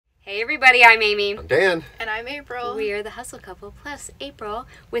Hey everybody, I'm Amy. I'm Dan. And I'm April. We are the Hustle Couple plus April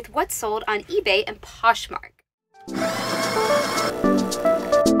with what's sold on eBay and Poshmark.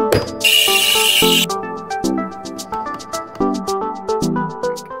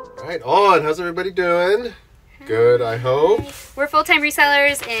 Right on. How's everybody doing? Good, I hope. We're full-time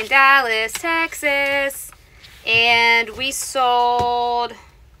resellers in Dallas, Texas. And we sold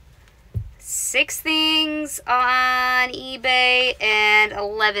 6 things on eBay and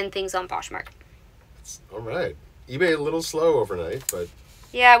 11 things on Poshmark. All right. eBay a little slow overnight, but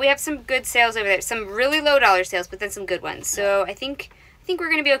yeah, we have some good sales over there. Some really low dollar sales, but then some good ones. So I think we're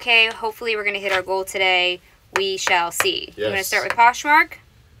going to be okay. Hopefully we're going to hit our goal today. We shall see. Yes. You want to start with Poshmark?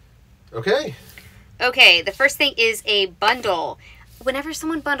 okay. Okay, the first thing is a bundle. Whenever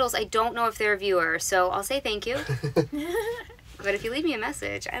someone bundles, I don't know if they're a viewer, so I'll say thank you. But if you leave me a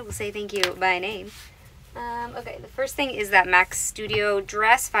message, I will say thank you by name. Okay, the first thing is that Max Studio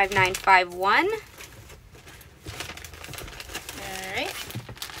dress 5951.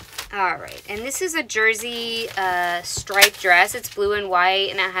 All right, and this is a jersey striped dress. It's blue and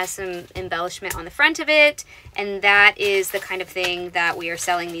white, and it has some embellishment on the front of it, and that is the kind of thing that we are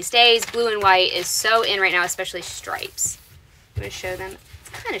selling these days. Blue and white is so in right now, especially stripes. I'm going to show them. It's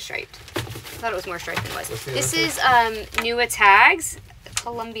kind of striped. I thought it was more striped than it was. This is Nua Tags,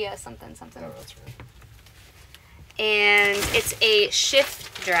 Columbia something. Oh, that's right. And it's a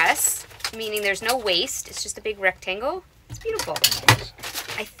shift dress, meaning there's no waist. It's just a big rectangle. It's beautiful.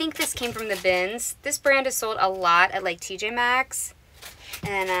 I think this came from the bins. This brand is sold a lot at like TJ Maxx.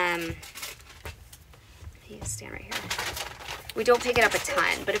 And you stand right here. We don't pick it up a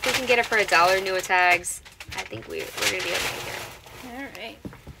ton, but if we can get it for $1, Nua Tags, I think we're going to be okay here. All right.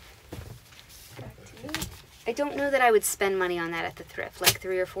 Back to you. I don't know that I would spend money on that at the thrift, like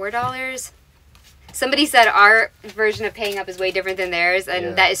 $3 or $4. Somebody said our version of paying up is way different than theirs,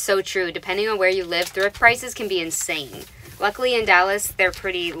 and that is so true. Depending on where you live, thrift prices can be insane. Luckily in Dallas, they're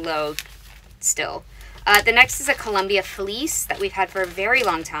pretty low still. The next is a Columbia fleece that we've had for a very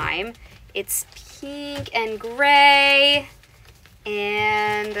long time. It's pink and gray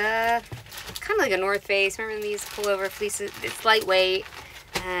and kind of like a North Face. Remember these pullover fleeces? It's lightweight.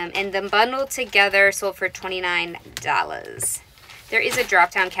 And then bundled together sold for $29. There is a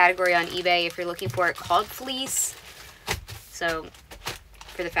drop-down category on eBay if you're looking for it called fleece. So,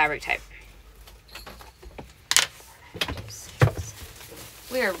 for the fabric type.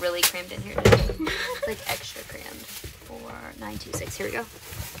 We are really crammed in here today. Like extra crammed. 4, 9, 2, 6. Here we go.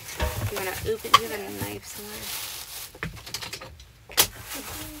 You want to open? You have a knife somewhere.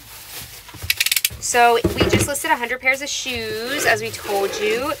 So we just listed 100 pairs of shoes, as we told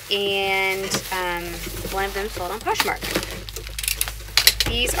you, and one of them sold on Poshmark.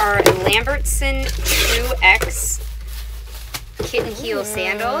 These are Lambertson True X kitten heel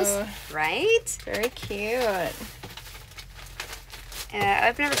sandals, right? Very cute.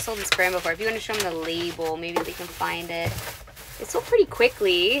 I've never sold this brand before. If you want to show them the label, maybe we can find it. It sold pretty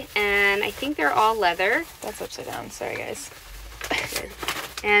quickly, and I think they're all leather. That's upside down. Sorry, guys.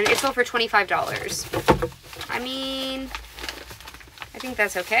 And it sold for $25. I mean, I think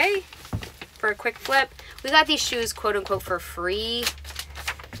that's okay for a quick flip. We got these shoes, quote unquote, for free.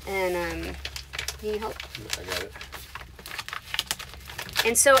 And, need help? I got it.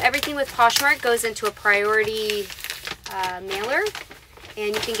 And so everything with Poshmark goes into a priority mailer.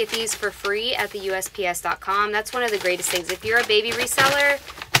 And you can get these for free at the USPS.com. That's one of the greatest things. If you're a baby reseller,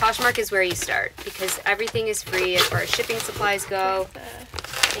 Poshmark is where you start because everything is free as far as shipping supplies go.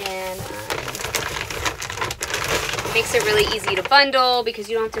 And it makes it really easy to bundle because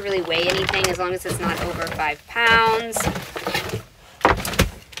you don't have to really weigh anything as long as it's not over 5 pounds.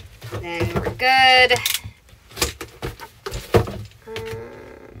 Then we're good.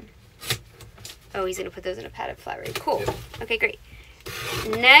 Oh, he's going to put those in a padded flat rate. Cool. Okay, great.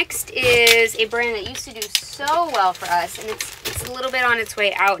 Next is a brand that used to do so well for us, and it's a little bit on its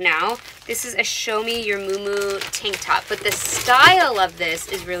way out now. This is a Show Me Your Moo tank top, but the style of this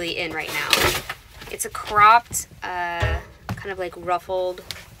is really in right now. It's a cropped, kind of like ruffled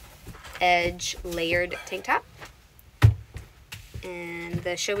edge layered tank top. And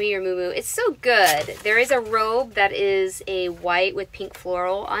the Show Me Your Moo, it's so good. There is a robe that is a white with pink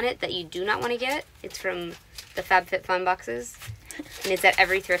floral on it that you do not want to get. It's from the FabFitFun boxes. And it's at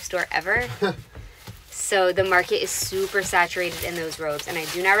every thrift store ever. So the market is super saturated in those robes, and I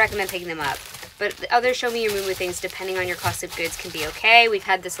do not recommend picking them up. But the other Show Me Your Moo things, depending on your cost of goods, can be okay. We've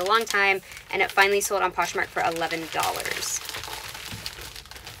had this a long time, and it finally sold on Poshmark for $11.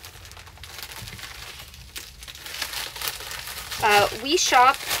 We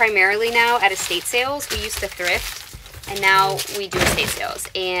shop primarily now at estate sales. We used to thrift, And now we do estate sales.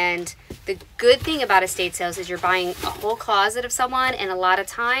 And the good thing about estate sales is you're buying a whole closet of someone, and a lot of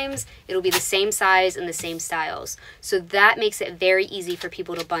times it'll be the same size and the same styles. So that makes it very easy for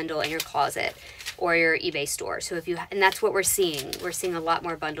people to bundle in your closet or your eBay store. So if you, and that's what we're seeing. We're seeing a lot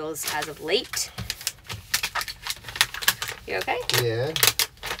more bundles as of late. You okay? Yeah.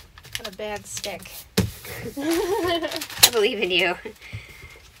 Got a bad stick. I believe in you.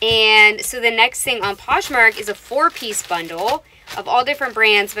 And so the next thing on Poshmark is a 4-piece bundle of all different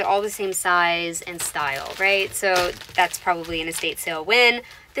brands, but all the same size and style, right? So that's probably an estate sale win.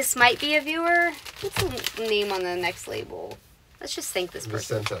 This might be a viewer. What's the name on the next label? Let's just thank this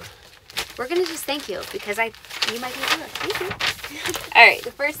person. Vicenta. We're going to just thank you because you might be a viewer. Thank you. All right,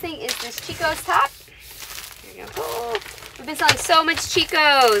 the first thing is this Chico's top. Here we go. Oh, we've been selling so much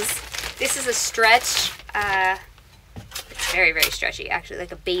Chico's. This is a stretch. It's very, very stretchy, actually,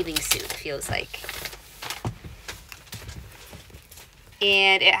 like a bathing suit, feels like.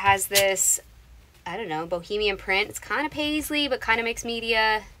 And it has this, I don't know, bohemian print. It's kind of paisley, but kind of mixed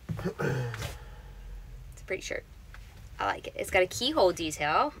media. It's a pretty shirt. I like it. It's got a keyhole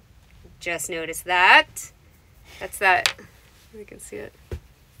detail. Just noticed that. That's that. You can see it.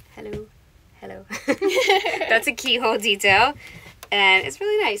 Hello. Hello. That's a keyhole detail. And it's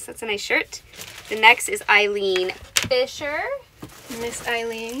really nice. That's a nice shirt. The next is Eileen Fisher. Miss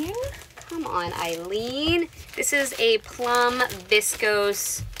Eileen. Come on, Eileen. This is a plum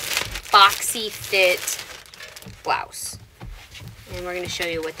viscose boxy fit blouse. And we're going to show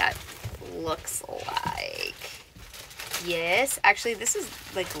you what that looks like. Yes. Actually, this is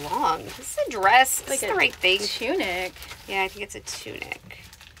like long. This is a dress. This is the right thing. Tunic. Yeah, I think it's a tunic.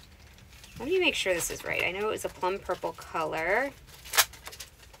 Let me make sure this is right. I know it was a plum purple color.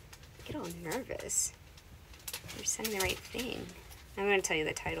 I get all nervous. You're sending the right thing. I'm going to tell you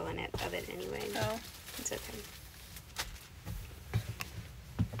the title of it anyway. Oh. It's okay.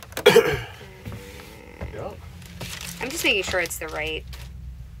 Yeah. I'm just making sure it's the right.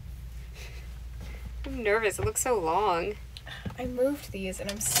 I'm nervous. It looks so long. I moved these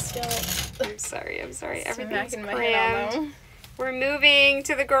and I'm still... I'm sorry. Everything's smacking my head on crammed. them. We're moving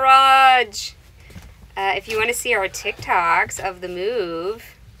to the garage. If you want to see our TikToks of the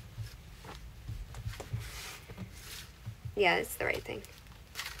move. Yeah, it's the right thing.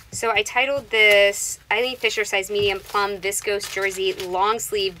 So I titled this Eileen Fisher size medium plum viscose jersey long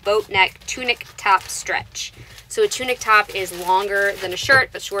sleeve boat neck tunic top stretch. So a tunic top is longer than a shirt,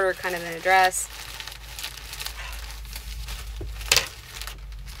 but shorter kind of than a dress.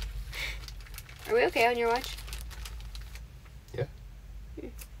 Are we okay on your watch? Yeah.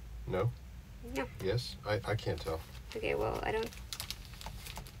 No. No. Yes. I can't tell. Okay, well, I don't...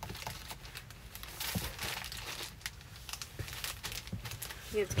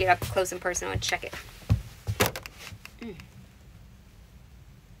 You have to get up close and personal and check it. Mm.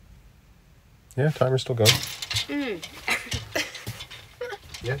 Yeah, timer's still going. Mm.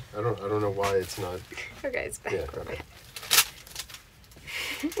 Yeah, I don't know why it's not. Okay, it's back. Yeah, okay.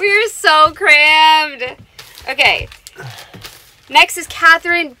 We're so crammed. Okay. Next is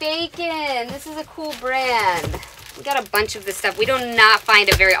Catherine Bacon. This is a cool brand. We got a bunch of this stuff. We do not find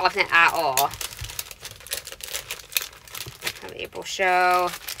it very often at all. Have April show.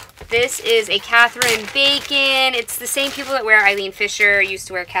 This is a Catherine Bacon. It's the same people that wear Eileen Fisher. Used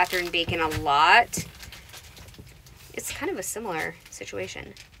to wear Catherine Bacon a lot. It's kind of a similar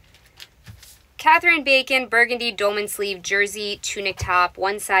situation. Catherine Bacon, burgundy dolman sleeve jersey tunic top.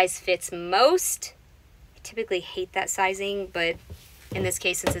 One size fits most. I typically hate that sizing, but in this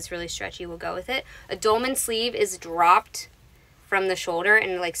case, since it's really stretchy, we'll go with it. A dolman sleeve is dropped from the shoulder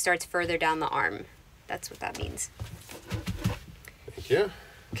and like starts further down the arm. That's what that means. Thank you.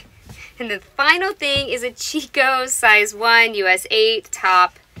 And the final thing is a Chico size 1 US 8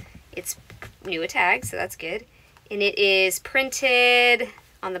 top. It's new a tag, so that's good. And it is printed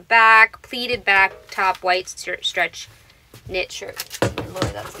on the back, pleated back, top, white stretch knit shirt.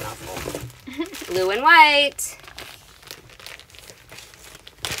 Lord, that's a mouthful. Blue and white.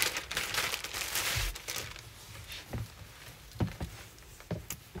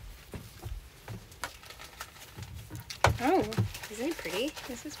 Oh, Isn't it pretty?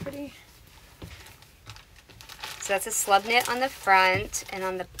 this is pretty. So that's a slub knit on the front, and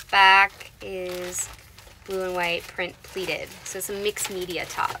on the back is blue and white print pleated. So it's a mixed media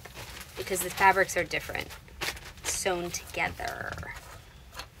top because the fabrics are different, sewn together.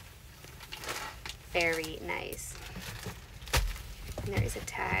 Very nice. And there is a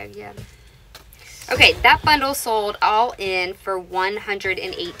tag, yeah. Okay, that bundle sold all in for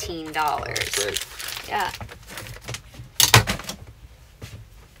 $118. Great. Yeah.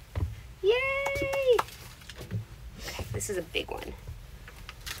 Yay! Okay. This is a big one.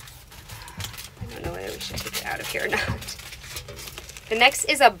 I don't know whether we should take it out of here or not. The next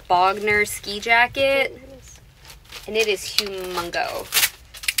is a Bogner ski jacket. And it is humongo.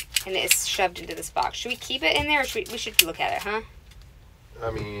 And it is shoved into this box. Should we keep it in there or should we should look at it, huh? I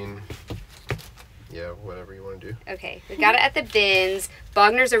mean, yeah, whatever you want to do. Okay, we got it at the bins.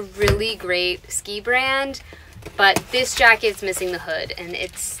 Bogner's a really great ski brand, but this jacket's missing the hood, and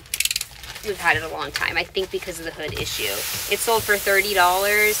we've had it a long time. I think because of the hood issue. It sold for $30.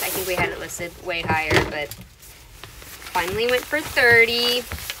 I think we had it listed way higher, but finally went for $30.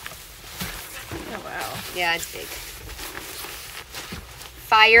 Oh, wow. Yeah, it's big.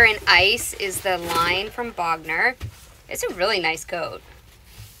 Fire and Ice is the line from Bogner. It's a really nice coat.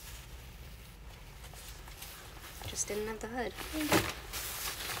 Just didn't have the hood.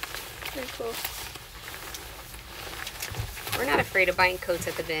 Very cool. We're not afraid of buying coats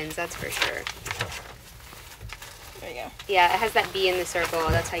at the bins, that's for sure. There you go. Yeah, it has that B in the circle.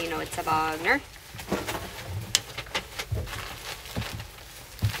 That's how you know it's a Bogner.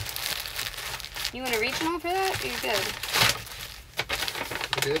 You want a regional for that? Or you good?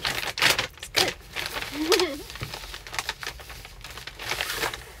 You good? It's good.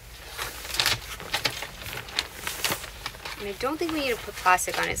 And I don't think we need to put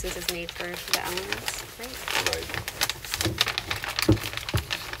plastic on it since it's made for the elements, right? Right.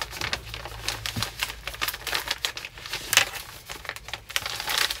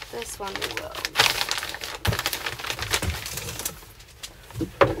 This one we will.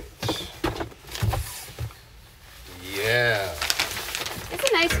 Yeah. It's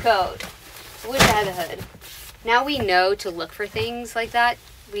a nice coat. I wish I had the hood. Now we know to look for things like that.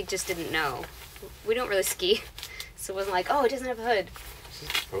 We just didn't know. We don't really ski. So it wasn't like, oh, it doesn't have a hood. Is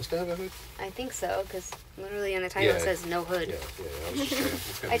it supposed to have a hood? I think so, because literally on the title it says no hood. Yeah, I was just saying.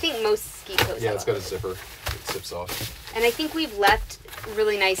 It's got I think most ski coats yeah, have it's got a zipper. It zips off. And I think we've left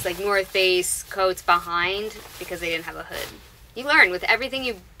really nice, like, North Face coats behind because they didn't have a hood. You learn. With everything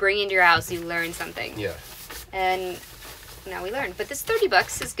you bring into your house, you learn something. Yeah. And now we learned. But this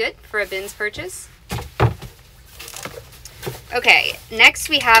 $30 is good for a bins purchase. Okay, next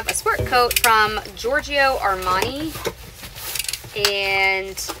we have a sport coat from Giorgio Armani.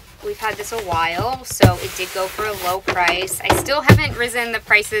 And we've had this a while, so it did go for a low price. I still haven't risen the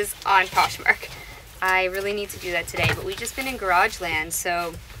prices on Poshmark. I really need to do that today, but we've just been in Garage Land,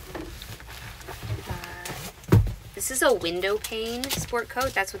 so this is a window pane sport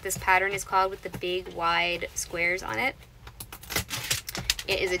coat. That's what this pattern is called, with the big wide squares on it.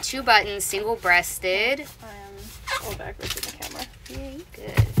 It is a 2-button, single-breasted. I am all backwards in the camera. Yeah, you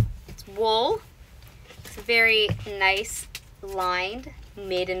good. It's wool. It's very nice, lined,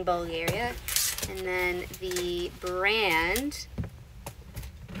 made in Bulgaria. And then the brand,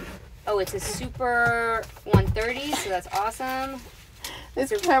 oh, it's a Super 130, so that's awesome.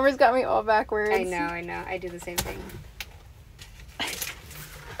 This camera's got me all backwards. I know. I do the same thing.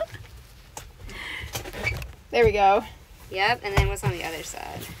 There we go. Yep, and then what's on the other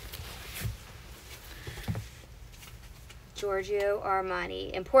side? Giorgio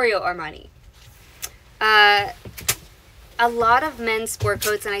Armani, Emporio Armani. A lot of men's sport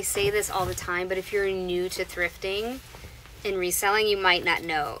coats, and I say this all the time, but if you're new to thrifting and reselling, you might not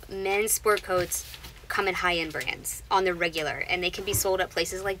know. Men's sport coats come in high-end brands on the regular, and they can be sold at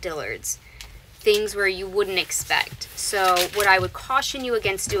places like Dillard's. Things where you wouldn't expect. So what I would caution you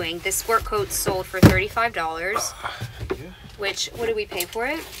against doing, this sport coat sold for $35, Yeah. which, what did we pay for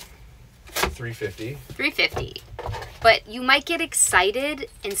it? $350. $350. But you might get excited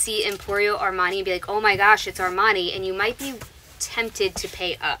and see Emporio Armani and be like, oh my gosh, it's Armani, and you might be tempted to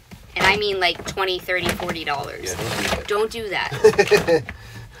pay up. And I mean like $20, $30, $40. Yeah, Don't do that.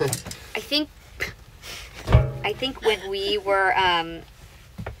 I think when we were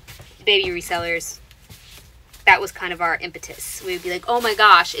baby resellers, that was kind of our impetus. We would be like, oh my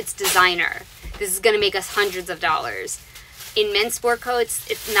gosh, it's designer. This is going to make us hundreds of dollars. In men's sport coats,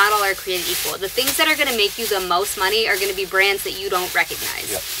 it's not all are created equal. The things that are going to make you the most money are going to be brands that you don't recognize.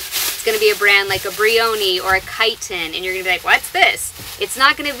 Yep. It's going to be a brand like a Brioni or a Chitin, and you're going to be like, what's this? It's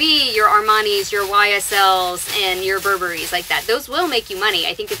not going to be your Armanis, your YSLs, and your Burberrys like that. Those will make you money.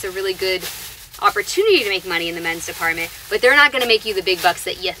 I think it's a really good opportunity to make money in the men's department, but they're not going to make you the big bucks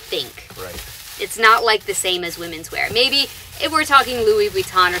that you think. Right. It's not like the same as women's wear. Maybe if we're talking Louis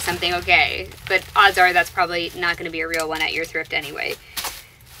Vuitton or something, okay, but odds are that's probably not going to be a real one at your thrift anyway.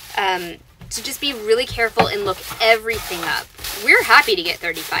 So just be really careful and look everything up. We're happy to get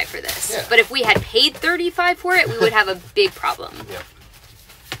 $35 for this, yeah. But if we had paid $35 for it, we would have a big problem. Yep.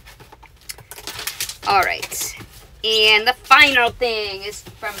 All right. And the final thing is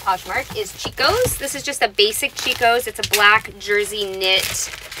from Poshmark is Chico's. This is just a basic Chico's. It's a black jersey knit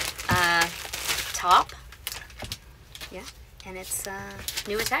top. Yeah, and it's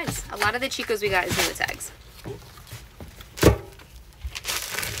new with tags. A lot of the Chico's we got is new with tags.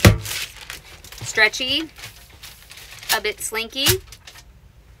 Stretchy, a bit slinky,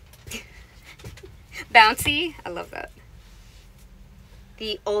 bouncy. I love that.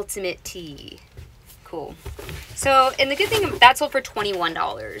 The ultimate tee. Cool. So, and the good thing, that sold for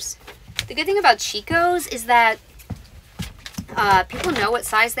 $21. The good thing about Chico's is that people know what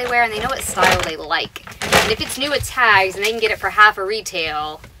size they wear and they know what style they like. And if it's new with tags and they can get it for half a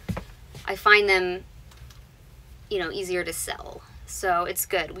retail, I find them, you know, easier to sell. So it's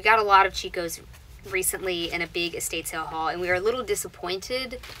good. We got a lot of Chico's recently in a big estate sale haul, and we were a little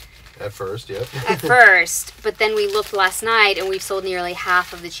disappointed. At first, yeah. At first, but then we looked last night and we've sold nearly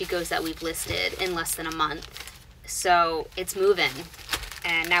half of the Chico's that we've listed in less than a month. So it's moving,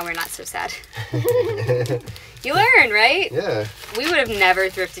 and now we're not so sad. You learn, right? Yeah. We would have never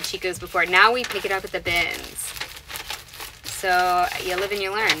thrifted Chico's before. Now we pick it up at the bins. So you live and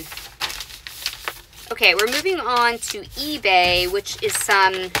you learn. Okay, we're moving on to eBay, which is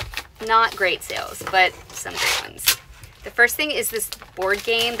some not great sales, but some great ones. The first thing is this board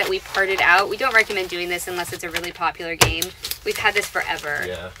game that we parted out. We don't recommend doing this unless it's a really popular game. We've had this forever.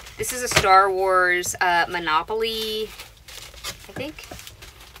 Yeah. This is a Star Wars Monopoly, I think.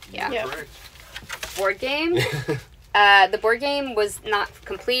 Yeah. Yeah. Board game. The board game was not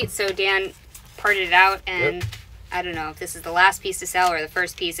complete, so Dan parted it out, and I don't know if this is the last piece to sell or the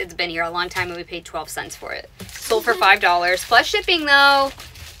first piece. It's been here a long time, and we paid 12 cents for it. Sold for $5 plus shipping, though.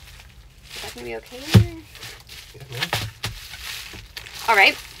 Is that gonna be okay? All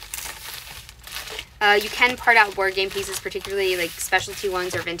right. You can part out board game pieces, particularly like specialty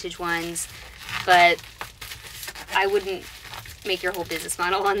ones or vintage ones, but I wouldn't make your whole business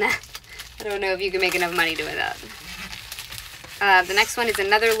model on that. I don't know if you can make enough money doing that. The next one is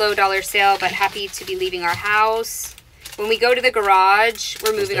another low dollar sale, but happy to be leaving our house. When we go to the garage,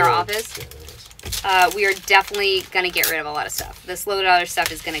 we're moving our office. We are definitely going to get rid of a lot of stuff. This low dollar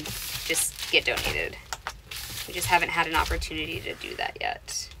stuff is going to just get donated. We just haven't had an opportunity to do that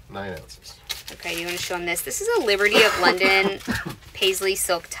yet. 9 ounces. Okay, you want to show them this? This is a Liberty of London paisley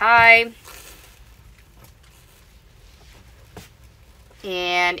silk tie.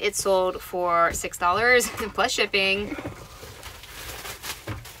 And it sold for $6 plus shipping.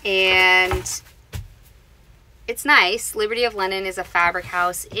 And it's nice. Liberty of London is a fabric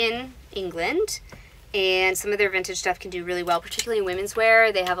house in England. And some of their vintage stuff can do really well, particularly in women's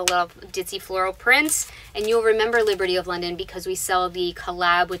wear. They have a lot of ditzy floral prints. And you'll remember Liberty of London because we sell the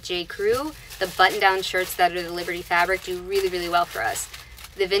collab with J. Crew. The button-down shirts that are the Liberty fabric do really, really well for us.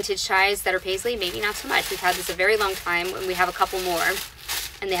 The vintage ties that are paisley, maybe not so much. We've had this a very long time, and we have a couple more,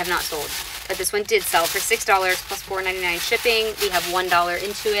 and they have not sold. But this one did sell for $6 plus $4.99 shipping. We have $1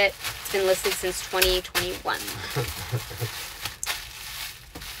 into it. It's been listed since 2021.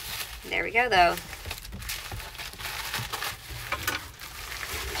 There we go, though.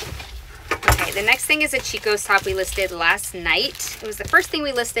 Okay, the next thing is a Chico's top we listed last night. It was the first thing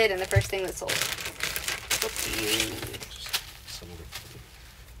we listed and the first thing that sold. What do you need?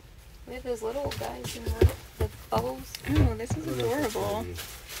 We have those little guys in the bubbles. Oh, this is adorable. It's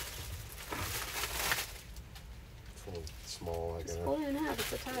a little small, I guess. Just pull it in half.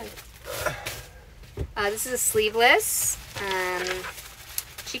 It's a tie. This is a sleeveless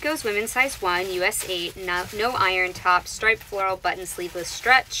Chico's women's size 1, US 8, no iron top, striped floral button sleeveless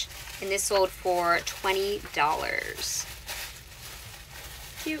stretch. And this sold for $20.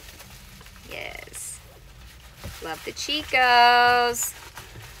 Cute. Yes. Love the Chicos.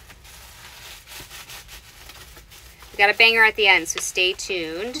 We got a banger at the end, so stay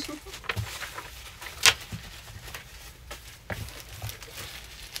tuned.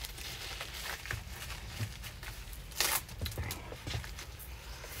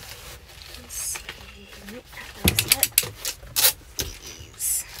 Let's see. Nope, not those yet.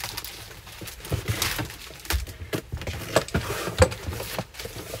 These.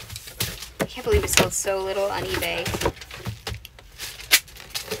 I can't believe it sold so little on eBay.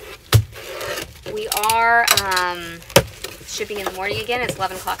 We are shipping in the morning again. It's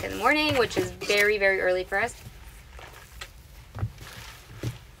 11 o'clock in the morning, which is very, very early for us.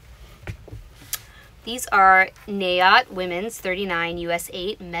 These are Nayat Women's 39 US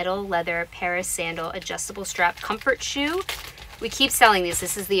 8 metal leather Paris sandal adjustable strap comfort shoe. We keep selling these.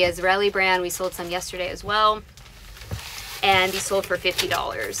 This is the Israeli brand. We sold some yesterday as well. And these sold for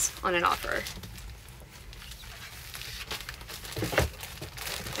 $50 on an offer.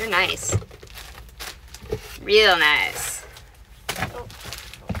 They're nice. Real nice. Oh,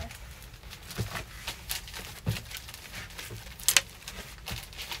 okay.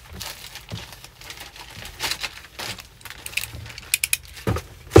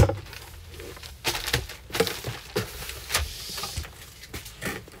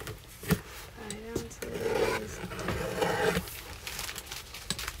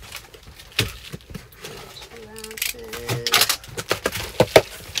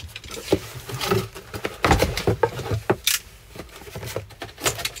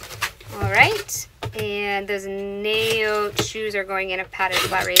 Alright, and those Neo shoes are going in a padded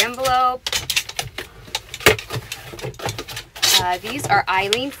flat rate envelope. These are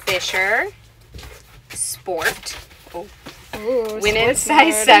Eileen Fisher Sport. Oh. Ooh, Women's sports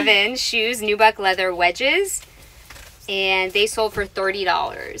size mode. 7 shoes, nubuck leather wedges, and they sold for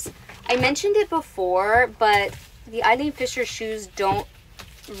 $30. I mentioned it before, but the Eileen Fisher shoes don't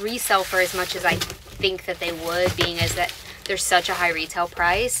resell for as much as I think that they would, being as that they're such a high retail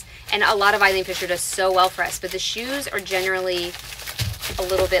price, and a lot of Eileen Fisher does so well for us, but the shoes are generally a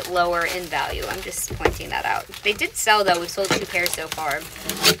little bit lower in value. I'm just pointing that out. They did sell though. We've sold 2 pairs so far,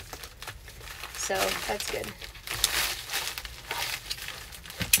 so that's good.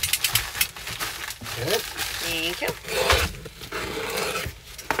 Okay. Thank you.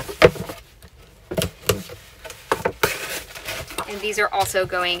 And these are also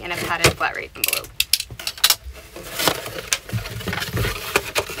going in a padded flat rate envelope.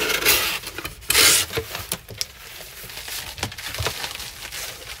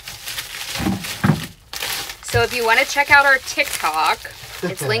 So if you want to check out our TikTok,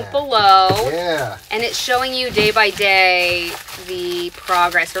 it's linked below. Yeah. And it's showing you day by day the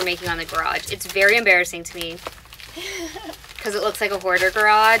progress we're making on the garage. It's very embarrassing to me because it looks like a hoarder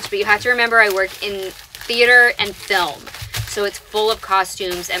garage, but you have to remember I work in theater and film. So it's full of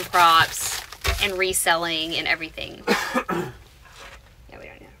costumes and props and reselling and everything. Yeah, we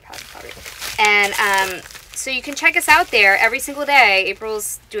don't know. Probably. And so you can check us out there every single day.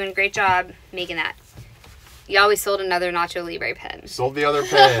 April's doing a great job making that. You always sold another Nacho Libre pen. Sold the other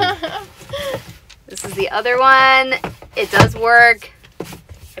pen. This is the other one. It does work.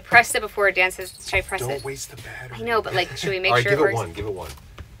 I pressed it before. Dan says, should I press Don't it? waste the battery. I know, but like, should we make All right, sure give it works? one. Give it one.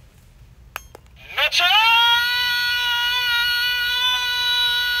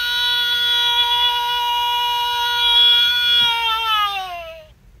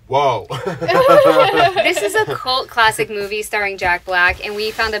 Whoa. This is a cult classic movie starring Jack Black, and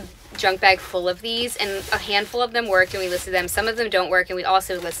we found a junk bag full of these, and a handful of them worked, and we listed them. Some of them don't work, and we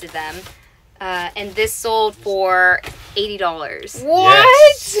also listed them. And this sold for $80. What?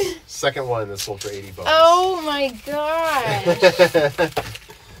 Yes. Second one that sold for $80. Oh my god.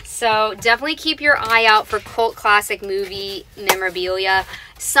 So definitely keep your eye out for cult classic movie memorabilia.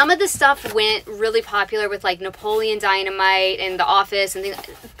 Some of the stuff went really popular with like Napoleon Dynamite and The Office and things.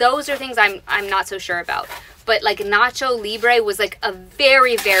 Those are things I'm not so sure about. But like Nacho Libre was like a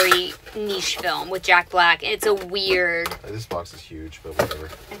very, very niche film with Jack Black. It's a weird... This box is huge, but whatever.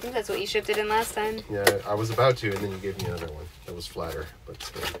 I think that's what you shipped it in last time. Yeah, I was about to, and then you gave me another one that was flatter, but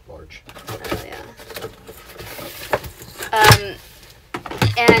still large. Oh, yeah.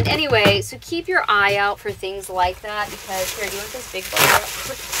 And anyway, so keep your eye out for things like that because, here, do you want this big ball?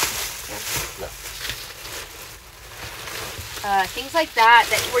 No. Things like that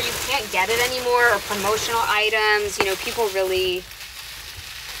where you can't get it anymore, or promotional items, you know, people really,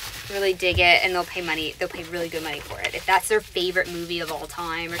 really dig it, and they'll pay money. They'll pay really good money for it if that's their favorite movie of all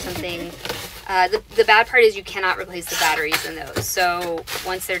time or something. The bad part is you cannot replace the batteries in those. So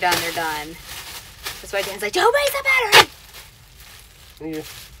once they're done, they're done. That's why Dan's like, don't waste the battery. Yeah.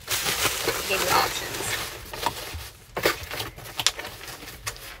 Gave you options.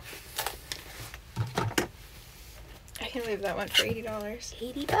 I can believe that went for $80.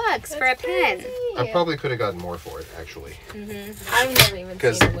 $80 for a pen. I probably could have gotten more for it, actually. I've never even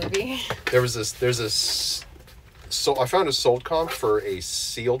seen the movie. So I found a sold comp for a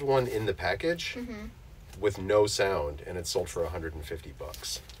sealed one in the package with no sound, and it sold for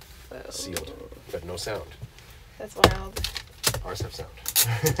 $150. Whoa. Sealed, but no sound. That's wild. Ours have sound.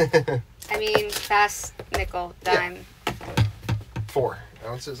 I mean, fast nickel dime. 4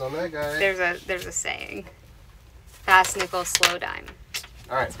 ounces on that guy. There's a saying. Fast nickel, slow dime.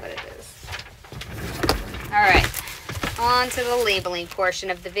 All right. That's what it is. All right. On to the labeling portion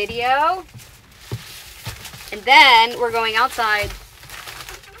of the video. And then we're going outside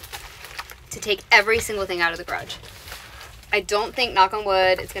to take every single thing out of the garage. I don't think, knock on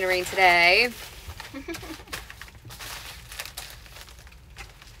wood, it's going to rain today.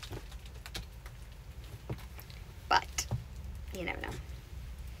 But you never know.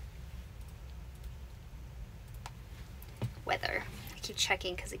 keep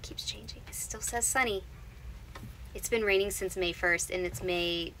checking because it keeps changing. It still says sunny. It's been raining since May 1st, and it's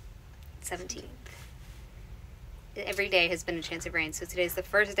May 17th. Every day has been a chance of rain. So today's the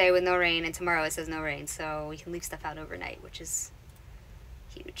first day with no rain, and tomorrow it says no rain. So we can leave stuff out overnight, which is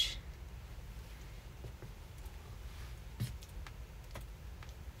huge.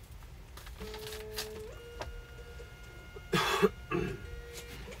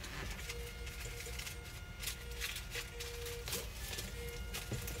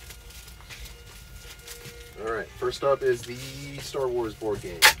 All right, first up is the Star Wars board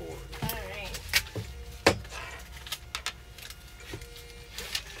game board. All right.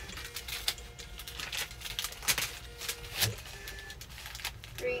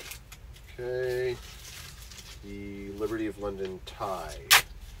 Three. Okay, the Liberty of London tie.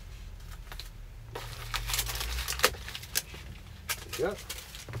 Yeah.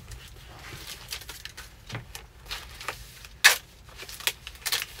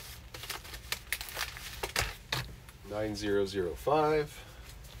 $9,005.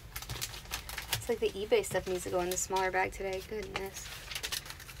 It's like the eBay stuff needs to go in the smaller bag today. Goodness.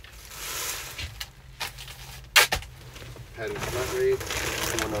 Padded flat rate,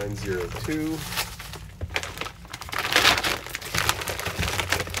 4902.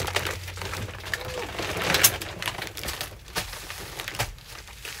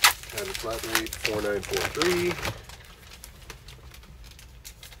 Padded flat rate, 4943.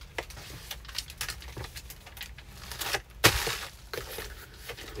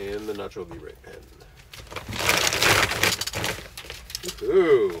 And the Nacho Libre pen.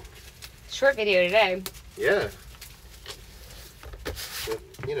 Ooh. Short video today. Yeah. But,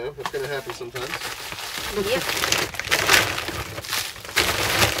 you know, it's going to happen sometimes. Yep.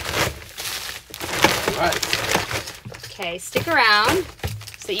 All right. Okay, stick around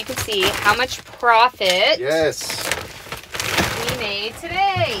so you can see how much profit Yes. we made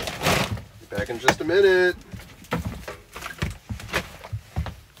today. Back in just a minute.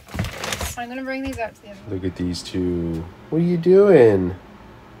 I'm gonna bring these out to the other one. Look at these two. What are you doing?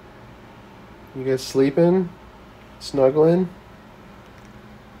 You guys sleeping? Snuggling?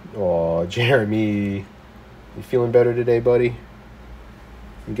 Aw, Jeremy. You feeling better today, buddy?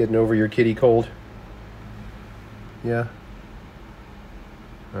 You getting over your kitty cold? Yeah?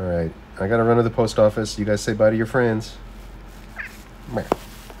 Alright. I gotta run to the post office. You guys say bye to your friends.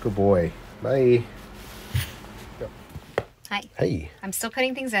 Good boy. Bye. Hi. Hey. I'm still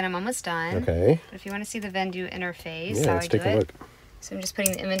putting things in. I'm almost done. Okay. But if you want to see the Vendu interface, Yeah, how let's I do take a it. look. So I'm just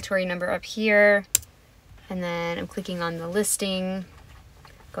putting the inventory number up here, and then I'm clicking on the listing,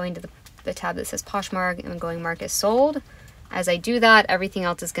 going to the tab that says Poshmark, and I'm going mark as sold. As I do that, everything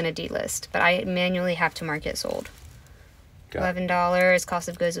else is going to delist, but I manually have to mark it sold. Got it. $11, cost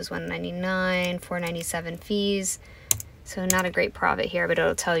of goods was $1.99, $4.97 fees. So not a great profit here, but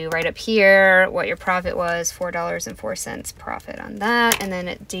it'll tell you right up here what your profit was, $4.04 profit on that, and then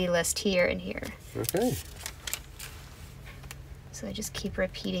it delist here and here. Okay. So I just keep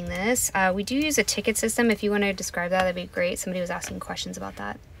repeating this. We do use a ticket system. If you want to describe that, that'd be great. Somebody was asking questions about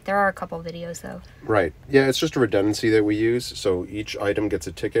that. There are a couple of videos though. Right. Yeah, it's just a redundancy that we use. So each item gets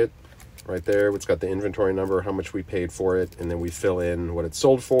a ticket right there. It's got the inventory number, how much we paid for it, and then we fill in what it's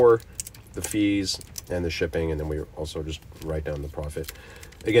sold for, the fees, and the shipping, and then we also just write down the profit.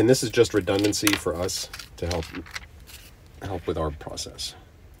 Again, this is just redundancy for us to help with our process.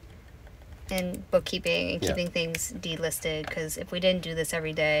 And bookkeeping and Yeah. keeping things delisted, because if we didn't do this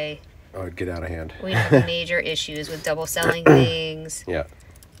every day, Oh, it'd get out of hand. we'd have major issues with double selling things. Yeah.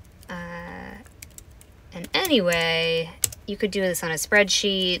 And anyway, you could do this on a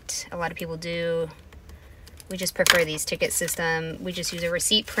spreadsheet. A lot of people do. We just prefer these ticket system. We just use a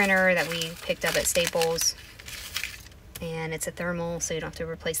receipt printer that we picked up at Staples. And it's a thermal, so you don't have to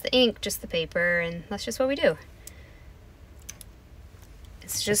replace the ink, just the paper, and that's just what we do.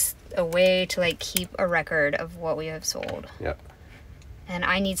 It's just a way to like keep a record of what we have sold. Yeah. And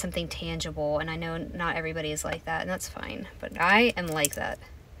I need something tangible, and I know not everybody is like that, and that's fine. But I am like that.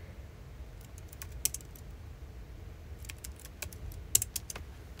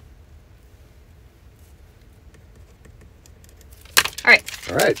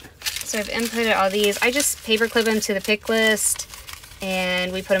 All right. So I've inputted all these. I just paperclip them to the pick list,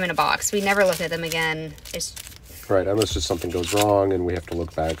 and we put them in a box. We never look at them again. It's Right, unless just something goes wrong and we have to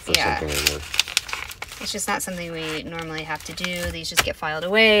look back for Yeah. something. Or... It's just not something we normally have to do. These just get filed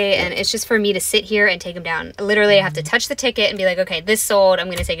away, and it's just for me to sit here and take them down. Literally, I have to touch the ticket and be like, okay, this sold, I'm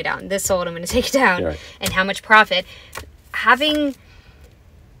going to take it down. This sold, I'm going to take it down. Yeah, right. And how much profit. Having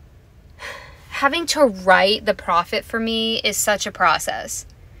to write the profit for me is such a process,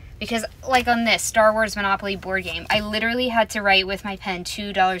 Because, like on this Star Wars Monopoly board game, I literally had to write with my pen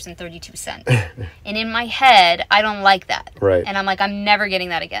 $2.32. And in my head, I don't like that. Right. And I'm like, I'm never getting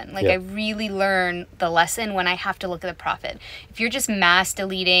that again. Like, Yeah. I really learn the lesson when I have to look at the profit. If you're just mass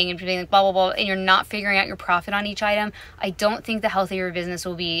deleting and doing like blah, blah, blah, and you're not figuring out your profit on each item, I don't think the health of your business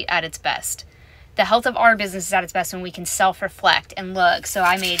will be at its best. The health of our business is at its best when we can self-reflect and look. So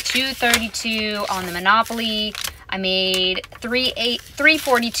I made $2.32 on the Monopoly. I made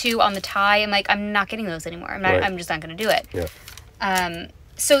 $3.42 on the tie. I'm like, I'm not getting those anymore. I'm just not going to do it. Yeah.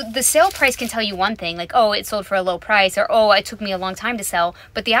 So the sale price can tell you one thing, like, oh, it sold for a low price, or oh, it took me a long time to sell.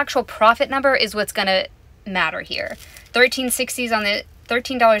 But the actual profit number is what's going to matter here.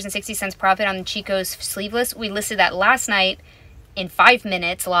 $13.60 profit on the Chico's sleeveless. We listed that last night in 5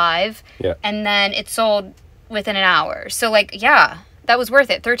 minutes live. Yeah. And then it sold within an hour. So like, yeah, that was worth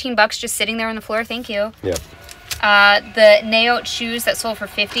it. $13 just sitting there on the floor. Thank you. Yeah. The Naote shoes that sold for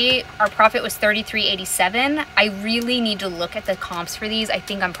 $50, our profit was $33.87. I really need to look at the comps for these. I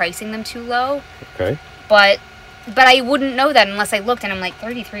think I'm pricing them too low. Okay. But I wouldn't know that unless I looked, and I'm like,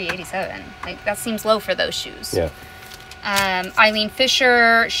 $33.87. Like, that seems low for those shoes. Yeah. Eileen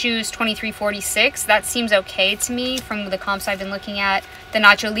Fisher shoes, $23.46. That seems okay to me from the comps I've been looking at. The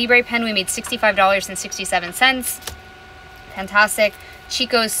Nacho Libre pen, we made $65.67. Fantastic.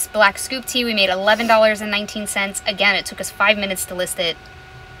 Chico's Black Scoop Tea, we made $11.19. Again, it took us 5 minutes to list it,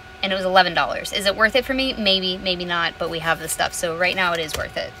 and it was $11. Is it worth it for me? Maybe, maybe not, but we have the stuff, so right now it is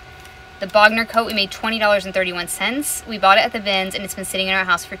worth it. The Bogner coat, we made $20.31. We bought it at the bins, and it's been sitting in our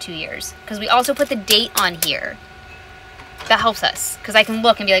house for 2 years. Because we also put the date on here. That helps us, because I can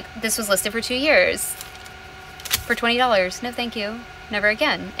look and be like, this was listed for 2 years. For $20. No, thank you. Never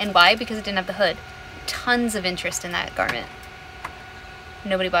again. And why? Because it didn't have the hood. Tons of interest in that garment.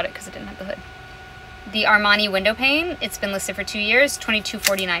 Nobody bought it because it didn't have the hood. The Armani window pane, it's been listed for 2 years,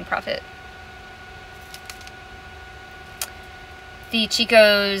 $22.49 profit. The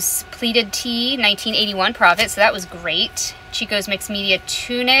Chico's pleated tee, 1981 profit, so that was great. Chico's mixed media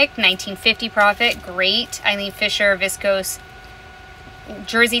tunic, 1950 profit, great. Eileen Fisher viscose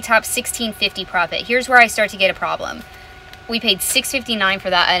jersey top, 1650 profit. Here's where I start to get a problem. We paid $6.59 for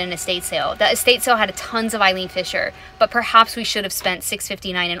that at an estate sale. That estate sale had tons of Eileen Fisher, but perhaps we should have spent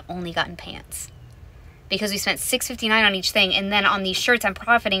 $6.59 and only gotten pants. Because we spent $6.59 on each thing, and then on these shirts I'm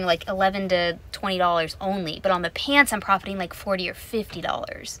profiting like $11 to $20 only, but on the pants I'm profiting like $40 or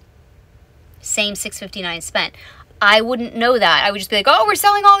 $50. Same $6.59 spent. I wouldn't know that. I would just be like, oh, we're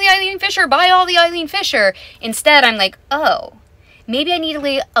selling all the Eileen Fisher, buy all the Eileen Fisher. Instead, I'm like, oh, maybe I need to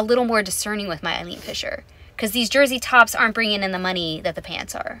be a little more discerning with my Eileen Fisher. Because these jersey tops aren't bringing in the money that the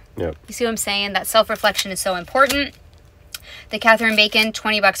pants are. Yep. You see what I'm saying? That self-reflection is so important. The Catherine Bacon,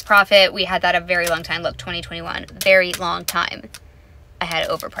 $20 profit. We had that a very long time. Look, 2021. Very long time. I had it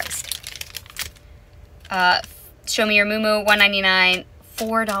overpriced. Show Me Your Muumuu, $1.99.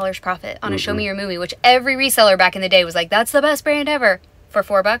 $4 profit on a Show Me Your Muumuu, which every reseller back in the day was like, that's the best brand ever. For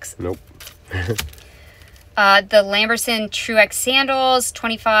 $4. Nope. The Lamberson Truex sandals,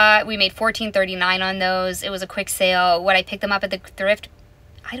 25. We made $14.39 on those. It was a quick sale. Would I pick them up at the thrift?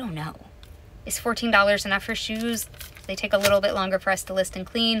 I don't know. Is $14 enough for shoes? They take a little bit longer for us to list and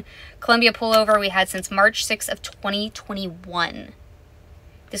clean. Columbia pullover we had since March 6th of 2021.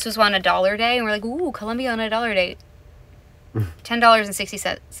 This was on a dollar day, and we're like, ooh, Columbia on a dollar day.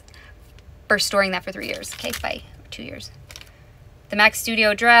 $10.60 for storing that for 3 years. Okay, bye. 2 years. The Mac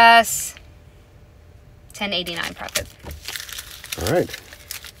Studio dress, $10.89 profit. All right.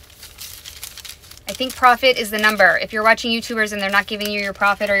 I think profit is the number. If you're watching YouTubers and they're not giving you your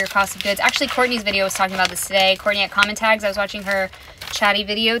profit or your cost of goods. Actually, Courtney's video was talking about this today. Courtney at Comment Tags. I was watching her chatty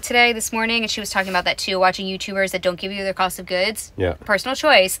video today, this morning, and she was talking about that too. Watching YouTubers that don't give you their cost of goods. Yeah. Personal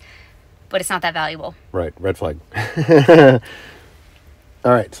choice, but it's not that valuable. Right. Red flag.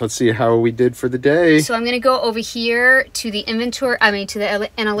 All right. So let's see how we did for the day. So I'm going to go over here to the inventory, to the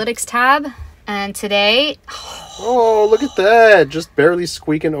analytics tab. And today, oh, look at that. Just barely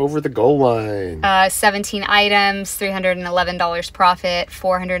squeaking over the goal line. 17 items, $311 profit,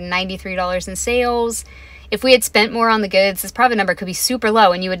 $493 in sales. If we had spent more on the goods, this profit number could be super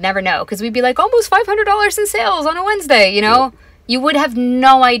low and you would never know. Because we'd be like, almost $500 in sales on a Wednesday, you know? Yeah. You would have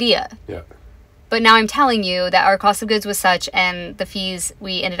no idea. Yeah. But now I'm telling you that our cost of goods was such, and the fees,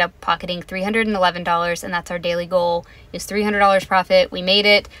 we ended up pocketing $311, and that's our daily goal, is $300 profit. We made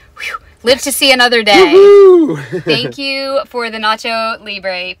it. Whew. Live to see another day. Woo! Thank you for the Nacho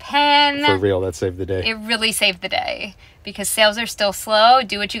Libre pen. For real, that saved the day. It really saved the day because sales are still slow.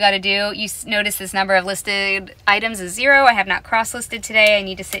 Do what you got to do. You notice this number of listed items is 0. I have not cross-listed today. I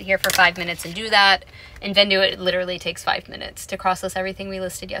need to sit here for 5 minutes and do that. In Vendo, it literally takes 5 minutes to cross-list everything we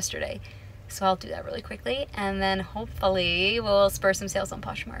listed yesterday. So I'll do that really quickly, and then hopefully we'll spur some sales on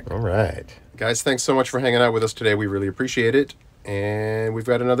Poshmark. All right. Guys, thanks so much for hanging out with us today. We really appreciate it. And we've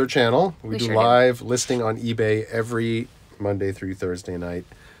got another channel. We do sure live listing on eBay every Monday through Thursday night,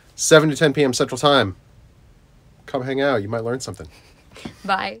 7 to 10 p.m. Central Time. Come hang out. You might learn something.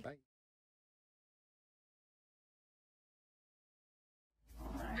 Bye. Bye.